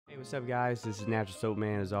What's up, guys? This is Natural Soap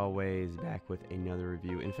Man, as always, back with another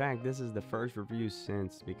review. In fact, this is the first review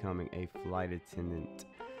since becoming a flight attendant.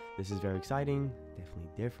 This is very exciting,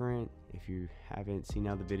 definitely different. If you haven't seen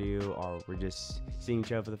another video or we're just seeing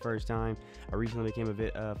each other for the first time, I recently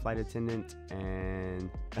became a flight attendant,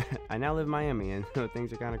 and I now live in Miami, and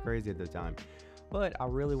things are kind of crazy at the time. But I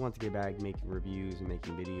really want to get back making reviews and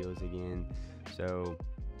making videos again. So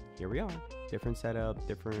here we are. Different setup,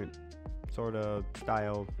 different sort of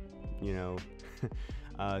style, you know.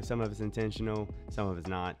 Some of it's intentional, some of it's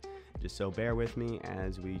not. Just so bear with me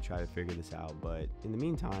as we try to figure this out. But in the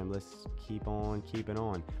meantime, let's keep on keeping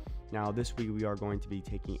on. Now, this week we are going to be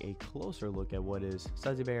taking a closer look at what is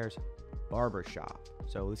Sudsy Bear's Barbershop.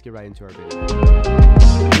 So let's get right into our video.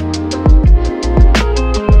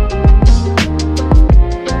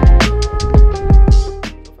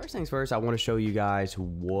 First things first, I want to show you guys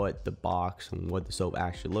what the box and what the soap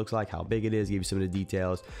actually looks like, how big it is, give you some of the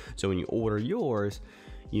details, so when you order yours,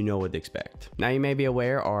 you know what to expect. Now, you may be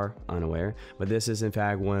aware or unaware, but this is in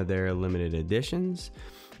fact one of their limited editions,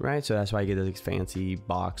 right? So that's why you get this fancy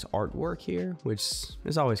box artwork here, which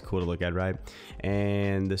is always cool to look at, right?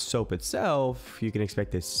 And the soap itself, you can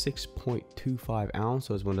expect a 6.25 ounce,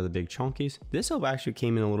 so it's one of the big chunkies. This soap actually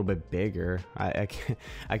came in a little bit bigger. I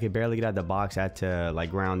could barely get out of the box. I had to like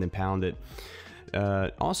ground and pound it.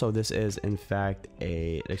 Also, this is in fact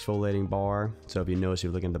a exfoliating bar. So if you notice,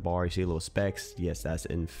 you're looking at the bar, you see little specks. Yes, that's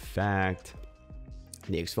in fact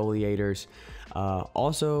the exfoliators.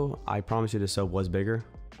 Also, I promise you the soap was bigger.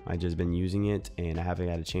 I just been using it and I haven't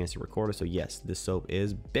had a chance to record it. So yes, this soap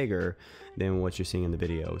is bigger than what you're seeing in the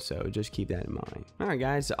video. So just keep that in mind. All right,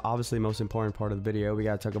 guys, so obviously most important part of the video, we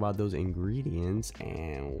got to talk about those ingredients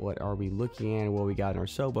and what are we looking at, what we got in our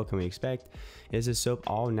soap, what can we expect? Is this soap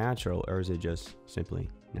all natural or is it just simply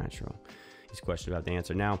natural? These questions about the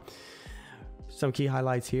answer. Now, some key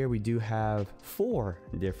highlights here. We do have 4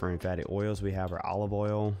 different fatty oils. We have our olive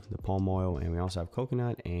oil, the palm oil, and we also have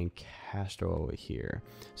coconut and castor oil here.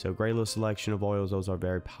 So great little selection of oils. Those are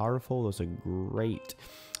very powerful. Those are great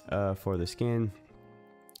for the skin.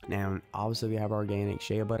 Now, obviously we have organic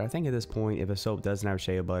shea butter. I think at this point, if a soap doesn't have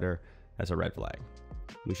shea butter, that's a red flag.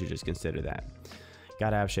 We should just consider that.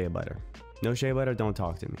 Gotta have shea butter. No shea butter, don't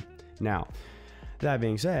talk to me. Now, that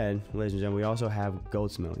being said, ladies and gentlemen, we also have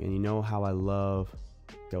goat's milk, and you know how I love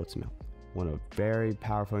goat's milk. One of a very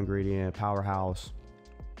powerful ingredient, powerhouse,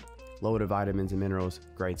 loaded vitamins and minerals,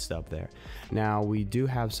 great stuff there. Now, we do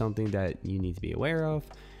have something that you need to be aware of,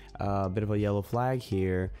 a bit of a yellow flag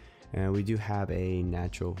here, and we do have a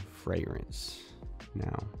natural fragrance.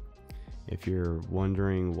 Now, if you're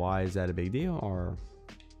wondering why is that a big deal, or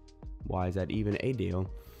why is that even a deal,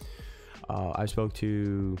 I spoke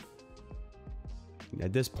to,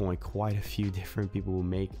 at this point, quite a few different people who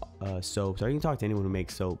make soaps, or you can talk to anyone who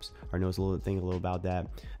makes soaps or knows a little about that.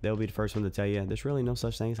 They'll be the first one to tell you there's really no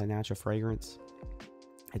such thing as a natural fragrance.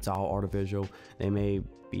 It's all artificial. They may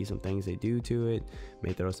be some things they do to it,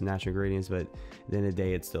 may throw some natural ingredients, but at the end of the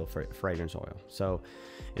day, it's still fragrance oil. So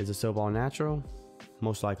is the soap all natural?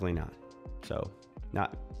 Most likely not. So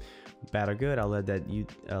not bad or good. I'll let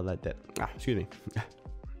that excuse me.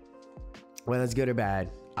 Whether it's good or bad,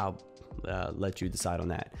 I'll let you decide on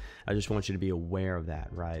that. I just want you to be aware of that,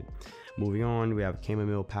 right? Moving on, we have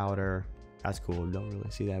chamomile powder. That's cool. Don't really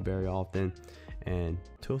see that very often. And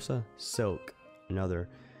Tussah silk, another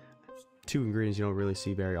 2 ingredients you don't really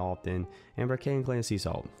see very often. And Barbershop clay and sea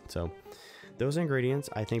salt. So those ingredients,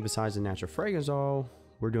 I think besides the natural fragrance oil,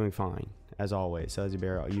 we're doing fine. As always, Sudsy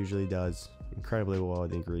Bear usually does incredibly well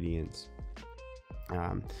with the ingredients.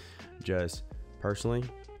 Just personally,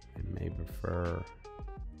 I may prefer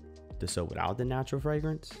the soap without the natural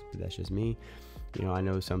fragrance, but that's just me. You know, I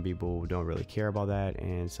know some people don't really care about that,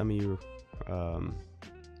 and some of you are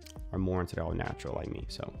more into the all natural like me.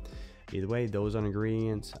 So either way, those are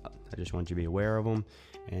ingredients. I just want you to be aware of them,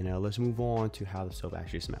 and let's move on to how the soap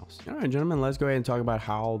actually smells. All right, gentlemen, let's go ahead and talk about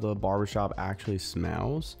how the Barbershop actually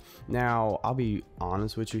smells. Now, I'll be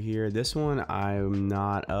honest with you here, this one I'm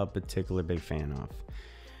not a particular big fan of.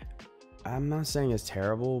 I'm not saying it's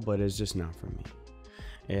terrible, but it's just not for me.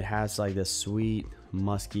 It has like this sweet,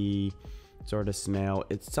 musky sort of smell.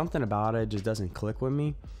 It's something about it just doesn't click with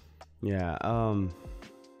me. Yeah,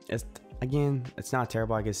 it's not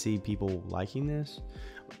terrible. I can see people liking this.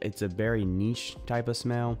 It's a very niche type of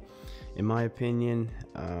smell, in my opinion.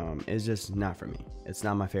 It's just not for me. It's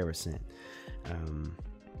not my favorite scent.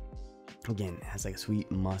 Again, it has like a sweet,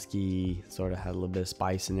 musky, sort of had a little bit of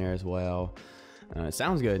spice in there as well. It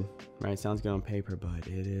sounds good, right? It sounds good on paper, but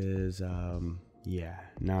it is yeah,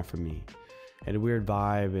 not for me. Had a weird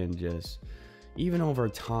vibe, and just even over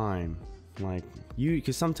time, Like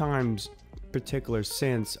because sometimes particular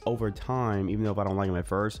scents over time, even though if I don't like them at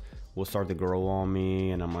first, will start to grow on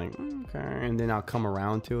me, and I'm like, okay, and then I'll come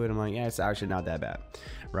around to it. I'm like, yeah, it's actually not that bad,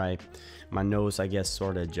 right? My nose, I guess,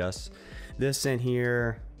 sort of adjusts. This scent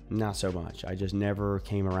here, not so much. I just never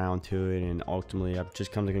came around to it, and ultimately I've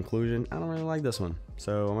just come to the conclusion I don't really like this one,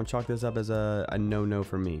 so I'm gonna chalk this up as a no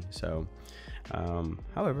for me. So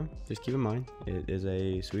however, just keep in mind it is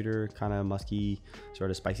a sweeter, kind of musky, sort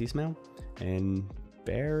of spicy smell, and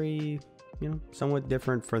very, you know, somewhat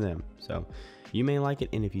different for them. So you may like it,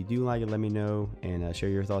 and if you do like it, let me know, and share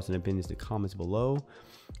your thoughts and opinions in the comments below,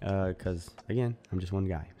 because again, I'm just one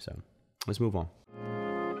guy. So let's move on.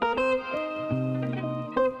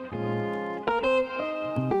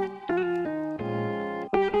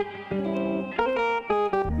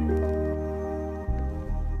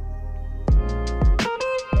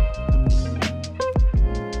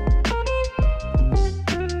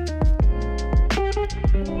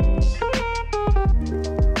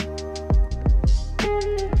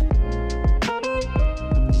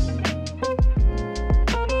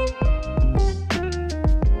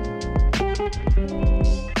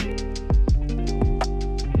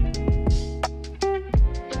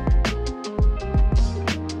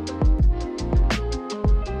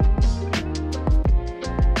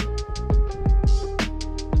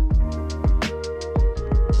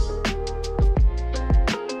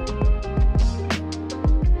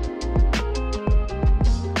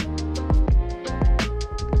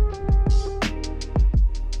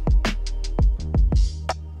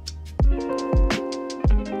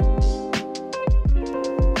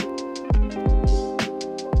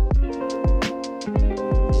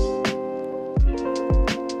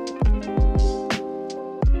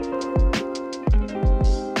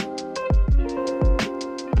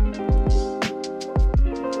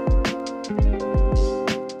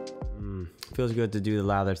 Feels good to do the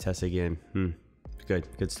lather test again.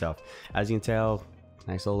 Good stuff. As you can tell,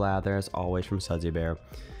 nice little lather as always from Sudsy Bear.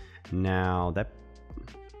 Now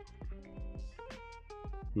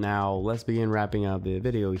let's begin wrapping up the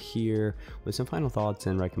video here with some final thoughts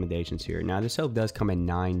and recommendations here. Now this soap does come at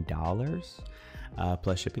 $9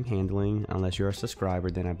 plus shipping handling. Unless you're a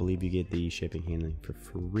subscriber, then I believe you get the shipping handling for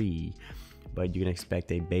free, but you can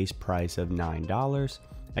expect a base price of $9.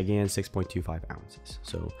 Again, 6.25 ounces.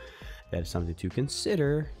 So that is something to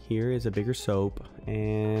consider. Here is a bigger soap,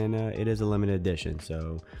 and it is a limited edition.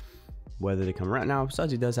 So whether they come around now,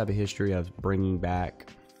 Sudsy does have a history of bringing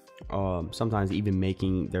back, sometimes even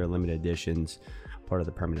making their limited editions part of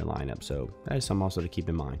the permanent lineup. So that is something also to keep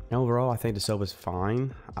in mind. Now overall, I think the soap is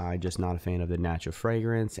fine. I'm just not a fan of the natural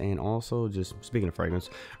fragrance, and also, just speaking of fragrance,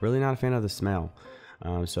 really not a fan of the smell.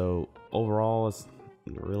 So overall, it's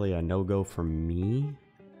really a no-go for me.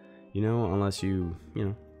 You know, unless you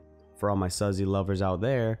know, for all my Sudsy lovers out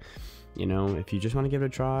there, you know, if you just want to give it a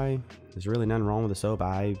try, there's really nothing wrong with the soap.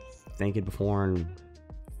 I think it before, and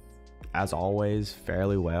as always,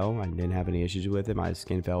 fairly well. I didn't have any issues with it. My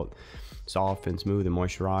skin felt soft and smooth and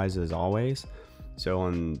moisturized as always. So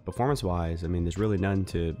on performance wise, I mean, there's really none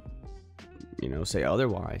to, you know, say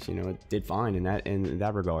otherwise. You know, it did fine in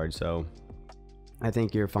that regard. So I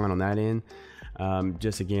think you're fine on that end.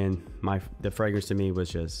 Just again, the fragrance to me was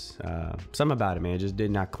just something about it, man. It just did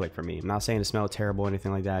not click for me. I'm not saying it smelled terrible or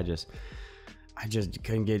anything like that. I just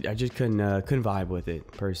couldn't vibe with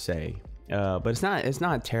it per se. But it's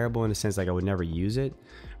not terrible in the sense like I would never use it,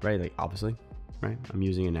 right? Like obviously, right? I'm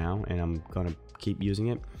using it now, and I'm gonna keep using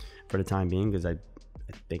it for the time being because I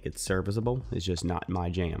think it's serviceable. It's just not my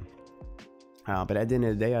jam. But at the end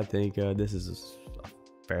of the day, I think this is a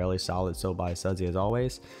fairly solid soap by Sudsy as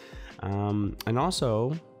always. And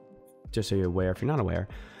also, just so you're aware, if you're not aware,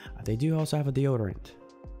 they do also have a deodorant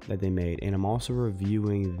that they made, and I'm also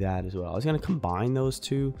reviewing that as well. I was going to combine those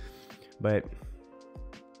two, but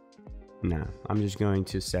nah, I'm just going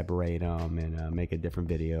to separate them and make a different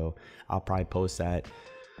video. I'll probably post that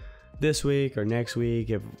this week or next week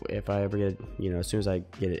if I ever get, you know, as soon as I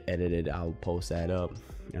get it edited, I'll post that up.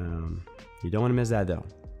 You don't want to miss that though.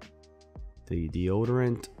 The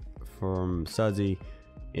deodorant from Sudsy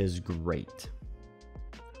is great,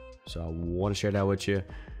 so I want to share that with you.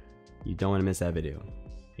 You don't want to miss that video.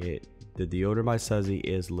 The deodorant by Sudsy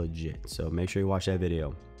is legit, so make sure you watch that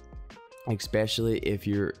video, especially if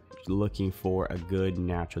you're looking for a good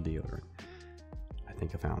natural deodorant. I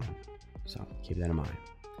think I found one, so keep that in mind.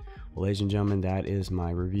 Well, ladies and gentlemen, that is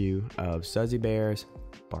my review of Sudsy Bear's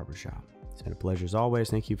Barbershop. It's been a pleasure as always.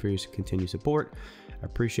 Thank you for your continued support. I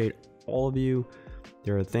appreciate all of you.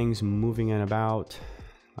 There are things moving in about,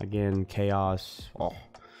 again, chaos,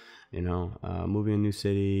 you know, moving to a new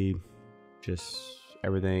city, just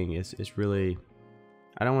everything. It's really,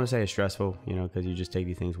 I don't want to say it's stressful, you know, because you just take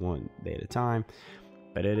these things one day at a time,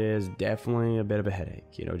 but it is definitely a bit of a headache,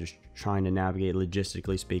 you know, just trying to navigate,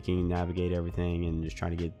 logistically speaking, navigate everything and just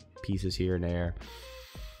trying to get pieces here and there.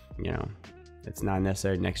 You know, it's not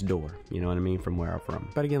necessarily next door, you know what I mean, from where I'm from.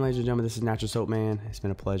 But again, ladies and gentlemen, this is Natural Soap Man. It's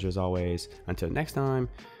been a pleasure as always. Until next time,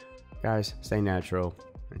 guys, stay natural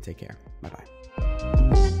and take care. Bye-bye.